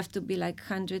we have to be like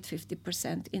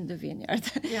 150% in the vineyard.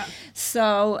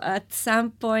 So at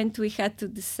some point we had to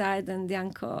decide, and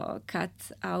Janko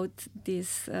cut out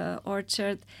this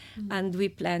orchard, and we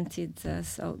planted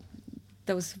so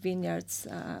those vineyards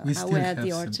are where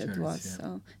the orchard was.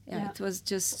 So it was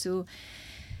just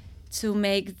to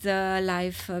make the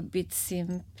life a bit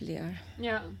simpler.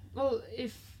 Well,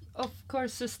 of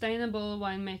course, sustainable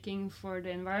winemaking for the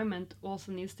environment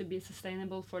also needs to be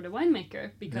sustainable for the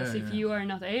winemaker, because if you are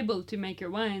not able to make your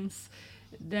wines,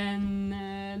 then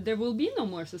there will be no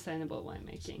more sustainable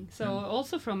winemaking. So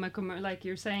also from like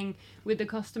you're saying, with the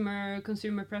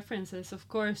consumer preferences, of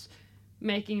course,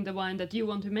 making the wine that you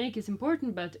want to make is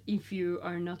important, but if you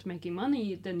are not making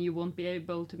money, then you won't be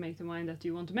able to make the wine that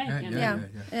you want to make.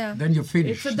 Then you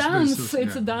finish. It's a dance.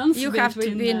 It's a dance. You have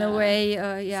to be in a way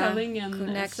selling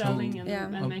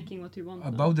and making what you want.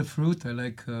 About the fruit, I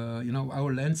like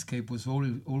our landscape was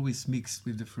always mixed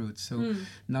with the fruit. So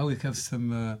now we have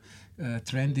some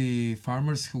trendy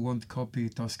farmers who won't copy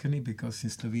Tuscany, because in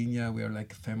Slovenia we are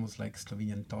like famous like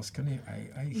Slovenian Tuscany.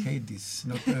 I hate this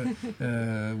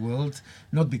world,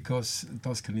 not because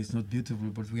Tuscany is not beautiful,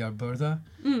 but we are Berda,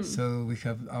 so we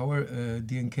have our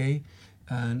DNK,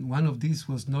 and one of these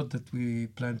was not that we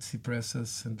plant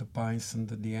cypresses and the pines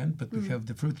and at the end, but we have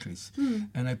the fruit trees,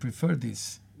 and I prefer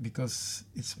this because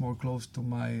it's more close to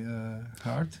my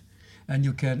heart. And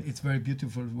it's very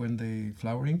beautiful when they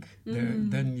flowering.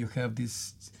 Then you have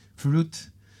this fruit,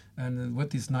 and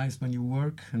what is nice when you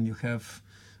work and you have,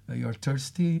 you're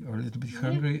thirsty or a little bit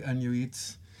hungry, and you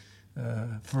eat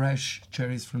fresh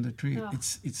cherries from the tree.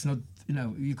 It's not,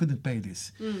 you couldn't pay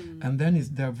this. And then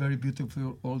they're very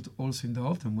beautiful also in the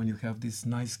autumn, when you have this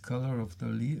nice color of the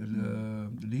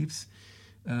leaves.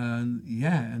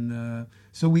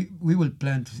 So we will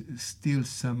plant still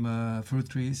some fruit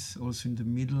trees also in the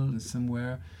middle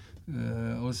somewhere,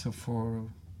 also for,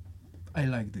 I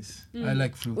like this. I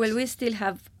like fruits. Well, we still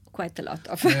have quite a lot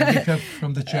of we have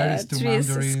from the cherries to trees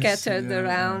mandarins scattered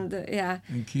around,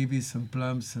 and kiwis and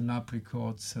plums and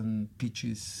apricots and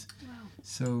peaches.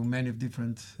 So many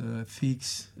different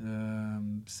figs,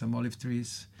 some olive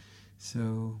trees.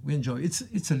 So we enjoy.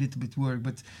 It's a little bit work,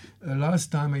 but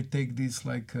last time I take this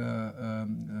like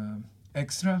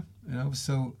extra,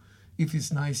 So if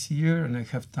it's nice here and I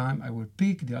have time, I will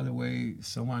pick. The other way,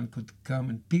 someone could come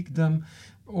and pick them,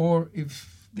 or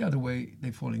if the other way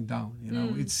they're falling down. You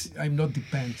know, I'm not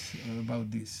dependent about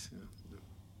this.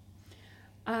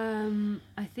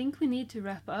 I think we need to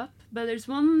wrap up, but there's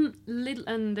one little,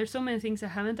 and there's so many things I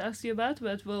haven't asked you about,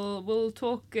 but we'll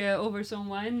talk over some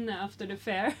wine after the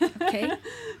fair. Okay.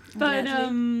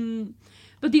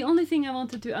 But the only thing I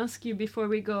wanted to ask you before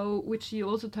we go, which you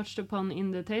also touched upon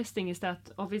in the tasting, is that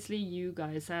obviously you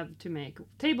guys have to make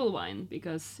table wine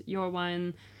because your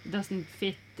wine doesn't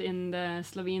fit in the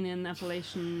Slovenian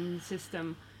appellation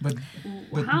system. But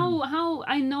how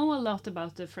I know a lot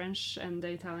about the French and the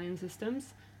Italian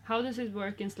systems. How does it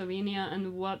work in Slovenia,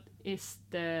 and what is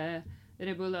the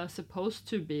Rebula supposed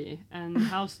to be, and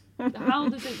how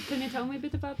does it? Can you tell me a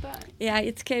bit about that? Yeah,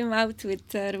 it came out with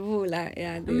Rebula.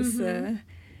 Yeah,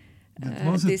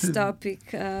 this topic.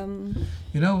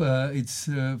 It's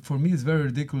for me it's very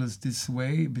ridiculous this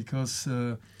way because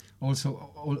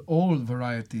also all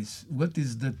varieties. What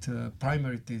is that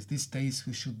primary taste? This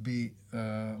taste should be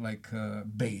like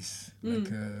base, like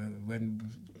when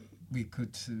we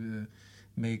could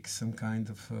make some kind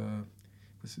of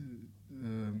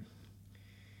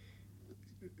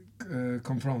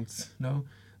confronts, no,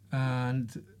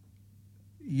 and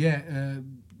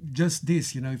just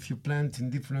this, if you plant in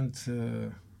different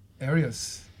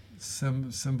areas,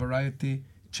 some variety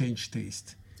change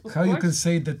taste. How you can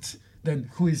say that? Then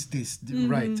who is this,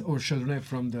 right? Or Chardonnay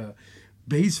from the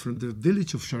base, from the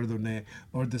village of Chardonnay,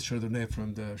 or the Chardonnay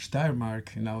from the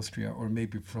Steiermark in Austria, or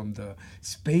maybe from the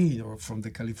Spain or from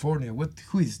the California?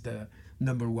 Who is the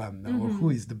number one now, or who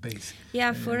is the base?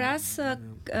 Yeah, for us,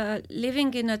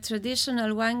 living in a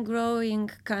traditional wine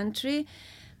growing country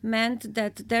meant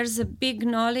that there's a big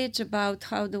knowledge about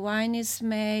how the wine is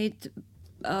made,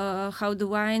 how the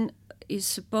wine is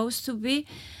supposed to be.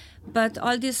 But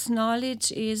all this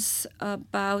knowledge is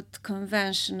about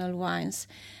conventional wines.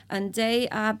 And they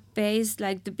are based,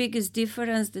 like the biggest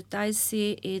difference that I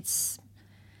see, it's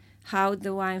how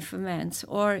the wine ferments.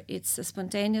 Or it's a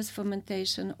spontaneous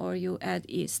fermentation, or you add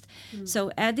yeast.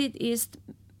 So added yeast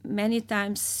many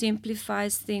times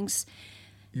simplifies things.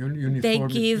 They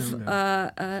give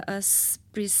us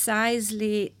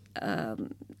precisely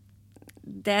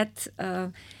that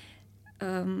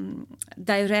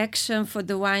direction for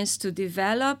the wines to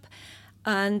develop,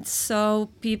 and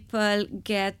so people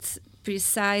get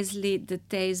precisely the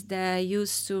taste they're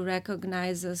used to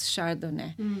recognize as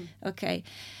Chardonnay. Okay.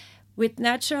 With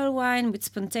natural wine, with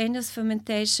spontaneous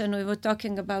fermentation, we were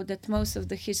talking about that most of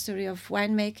the history of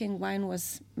winemaking, wine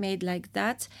was made like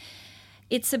that.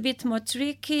 It's a bit more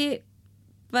tricky,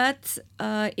 but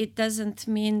it doesn't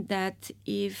mean that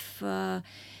if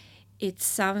it's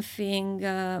something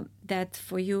that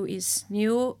for you is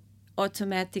new,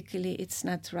 automatically it's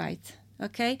not right.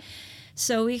 Okay,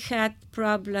 so we had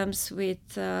problems with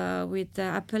the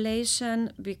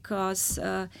appellation because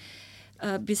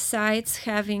besides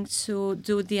having to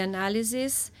do the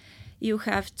analysis, you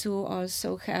have to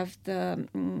also have the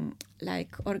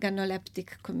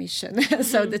organoleptic commission,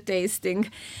 so the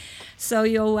tasting. So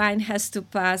your wine has to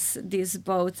pass this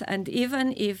both, and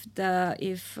even if the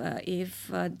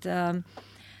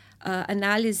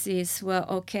analyses were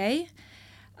okay,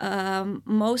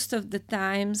 most of the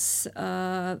times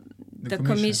the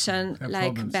commission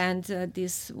banned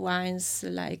these wines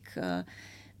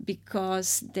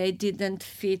because they didn't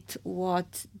fit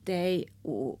what they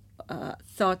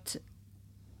thought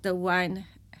the wine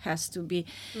has to be.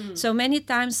 So many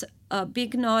times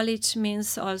big knowledge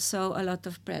means also a lot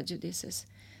of prejudices,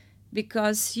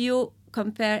 because you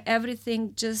compare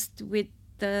everything just with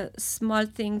the small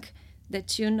thing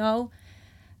that you know,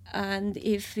 and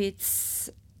if it's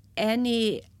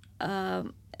any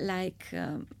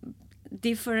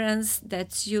difference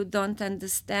that you don't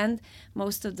understand,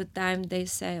 most of the time they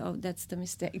say, oh, that's the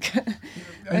mistake.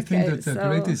 I think that the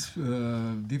greatest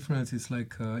difference is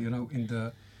in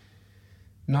the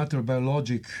natural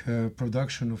biologic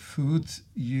production of food,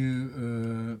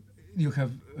 you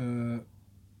have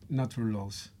natural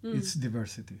laws. It's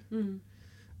diversity.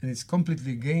 And it's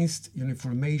completely against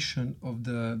uniformation of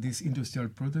these industrial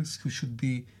products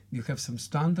you have some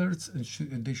standards,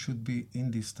 and they should be in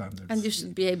these standards. And you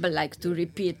should be able to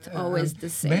repeat always the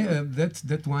same.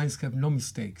 That wines have no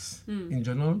mistakes in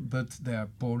general, but they are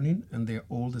born in, and they are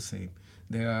all the same.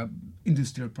 They are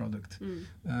industrial product.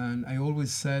 And I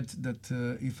always said that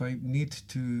if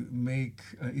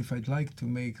I'd like to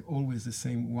make always the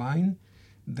same wine,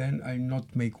 then I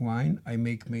not make wine. I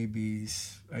make maybe,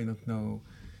 I don't know,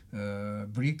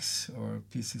 bricks or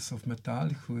pieces of metal,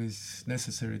 who is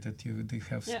necessary that they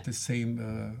have the same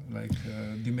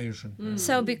dimension.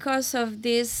 So because of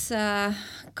this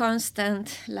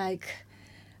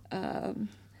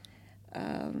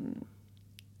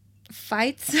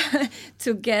fights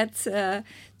to get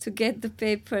the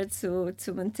paper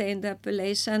to maintain the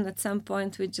appellation. At some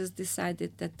point, we just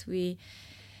decided that we,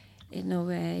 in a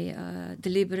way,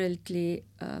 deliberately.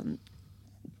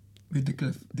 We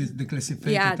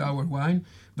declassified our wine,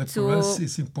 but for us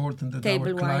it's important that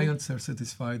our clients are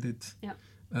satisfied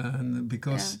and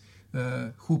because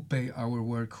who pay our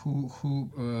work, who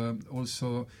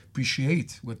also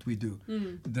appreciate what we do.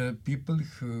 The people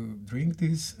who drink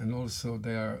this, and also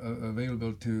they are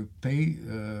available to pay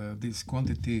this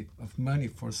quantity of money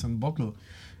for some bottle.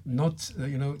 Not,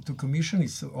 to commission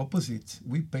is the opposite.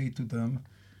 We pay to them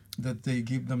that they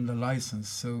give them the license.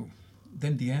 So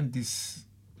then the end is...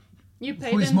 You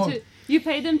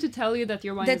pay them to tell you that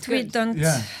your wine is good. We don't...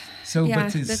 Yeah. So,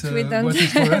 but it's, what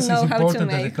is for us is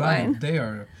important that the client, they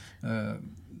are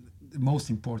most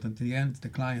important. In the end, the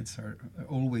clients are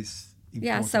always important.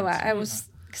 Yeah, so I was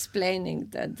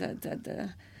explaining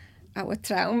our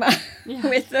trauma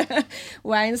with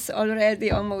wines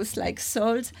already almost like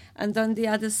sold. And on the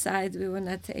other side, we were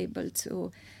not able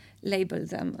to label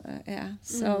them.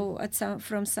 So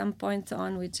from some point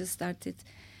on, we just started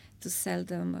to sell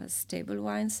them as table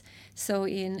wines. So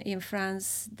in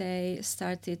France, they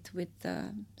started with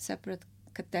a separate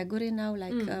category now,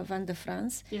 like Vin de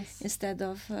France, instead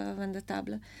of Vin de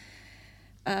Table.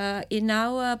 In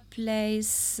our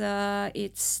place,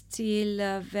 it's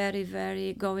still very,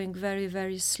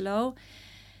 very slow.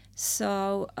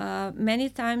 So many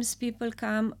times people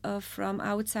come from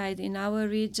outside in our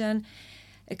region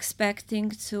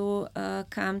expecting to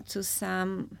come to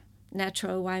some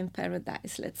natural wine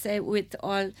paradise, let's say, with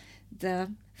all the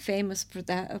famous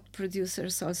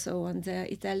producers also on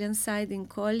the Italian side in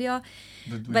Collio.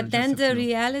 But then the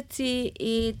reality,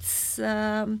 it's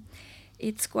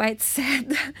quite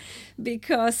sad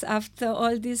because after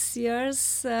all these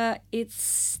years, it's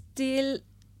still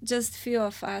just few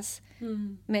of us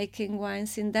making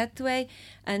wines in that way,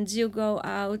 and you go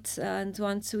out and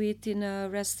want to eat in a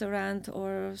restaurant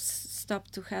or stop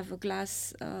to have a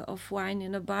glass of wine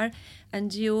in a bar,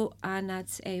 and you are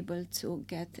not able to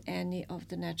get any of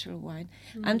the natural wine.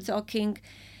 I'm talking,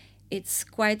 it's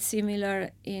quite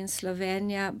similar in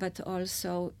Slovenia, but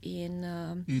also in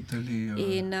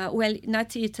Italy.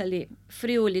 Not Italy,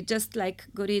 Friuli, just like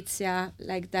Gorizia,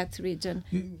 like that region.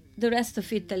 The rest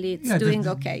of Italy, it's doing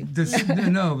okay.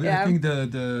 I think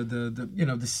the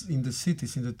in the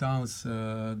cities, in the towns,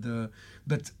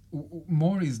 but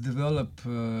more is develop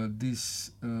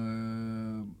this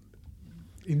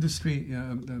industry,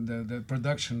 the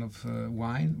production of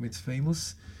wine, which is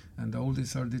famous. And all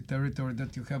these are the territory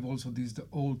that you have also the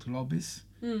old lobbies,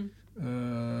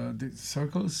 the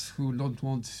circles who don't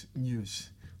want news.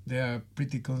 They are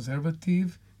pretty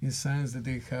conservative in the sense that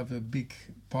they have a big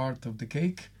part of the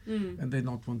cake and they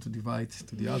don't want to divide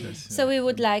to the others. So we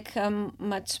would like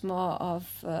much more of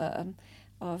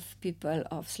people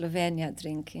of Slovenia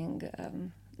drinking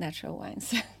natural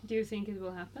wines. Do you think it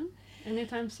will happen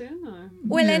anytime soon? Or?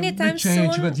 Well, anytime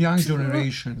change, soon. But young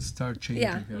generations start changing.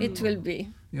 Yeah, it will be.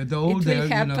 Yeah, the older, it will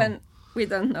happen. We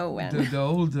don't know when. The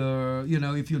older,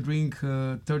 if you drink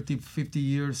 30, 50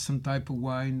 years some type of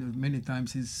wine, many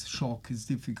times it's shock. It's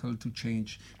difficult to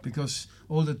change because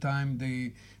all the time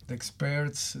the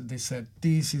experts, they said,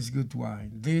 this is good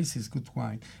wine, this is good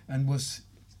wine. And was,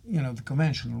 the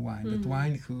conventional wine, that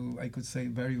wine who I could say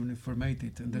very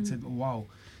uniformated. And they said, wow.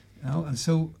 And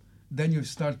so then you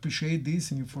start appreciate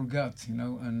this and you forgot,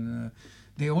 and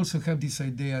they also have this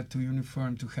idea to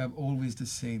uniform, to have always the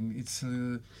same. It's,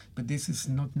 but this is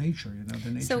not nature,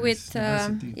 The nature so with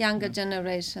younger yeah.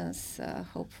 generations,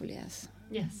 hopefully, yes.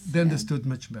 Yes. They understood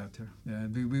much better. Yeah,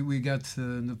 we got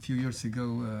a few years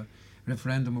ago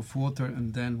referendum of water,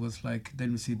 and then was like,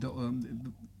 then we see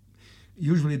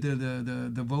usually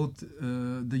the vote,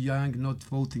 the young not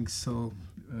voting, so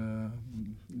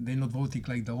they're not voting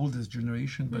like the oldest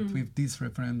generation, but with this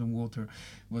referendum water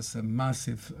was a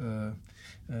massive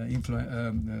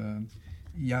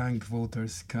young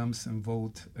voters comes and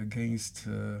vote against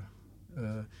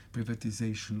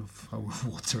privatization of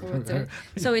our water.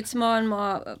 So it's more and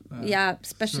more,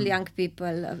 especially young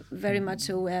people, very much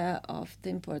aware of the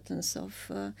importance of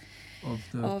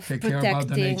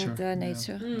protecting the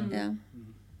nature. Yeah.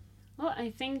 Well,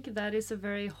 I think that is a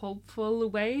very hopeful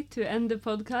way to end the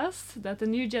podcast, that the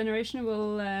new generation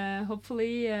will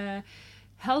hopefully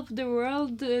help the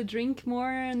world drink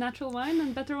more natural wine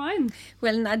and better wine.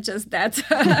 Well, not just that.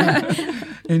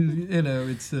 And,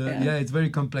 it's it's very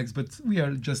complex, but we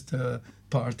are just a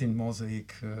part in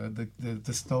mosaic.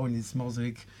 The stone is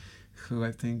mosaic, who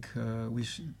I think we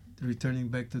should returning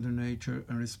back to the nature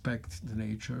and respect the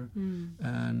nature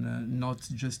and not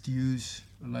just use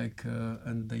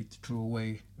and they threw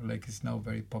away, it's now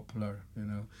very popular,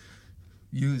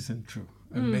 use and throw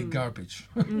and make garbage.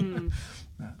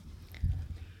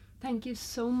 Thank you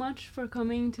so much for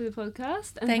coming to the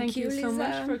podcast, and thank you so Lise.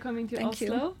 much for coming to Thank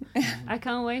Oslo. I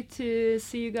can't wait to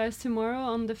see you guys tomorrow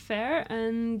on the fair,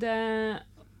 and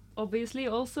obviously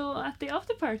also at the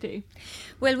after party.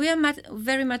 Well, we are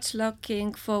very much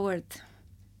looking forward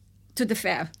to the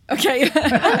fair. Okay. And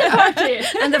the party.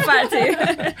 And the party.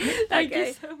 Thank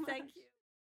you so much. Thank you.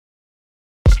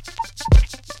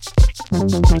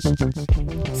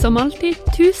 Som alltid,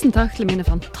 tusen takk til mine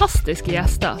fantastiske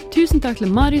gjester. Tusen takk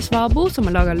til Marius Vabo, som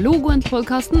har laget logoen til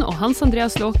podcasten, og Hans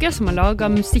Andreas Låke, som har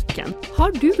laget musikken.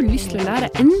 Har du lyst til å lære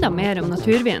enda mer om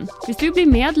naturvin? Hvis du blir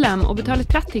medlem og betaler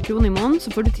 30 kroner i måneden,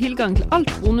 så får du tilgang til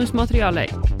alt bonusmateriale.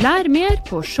 Lær mer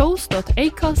på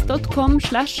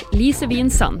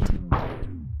shows.acast.com/lisevinsant.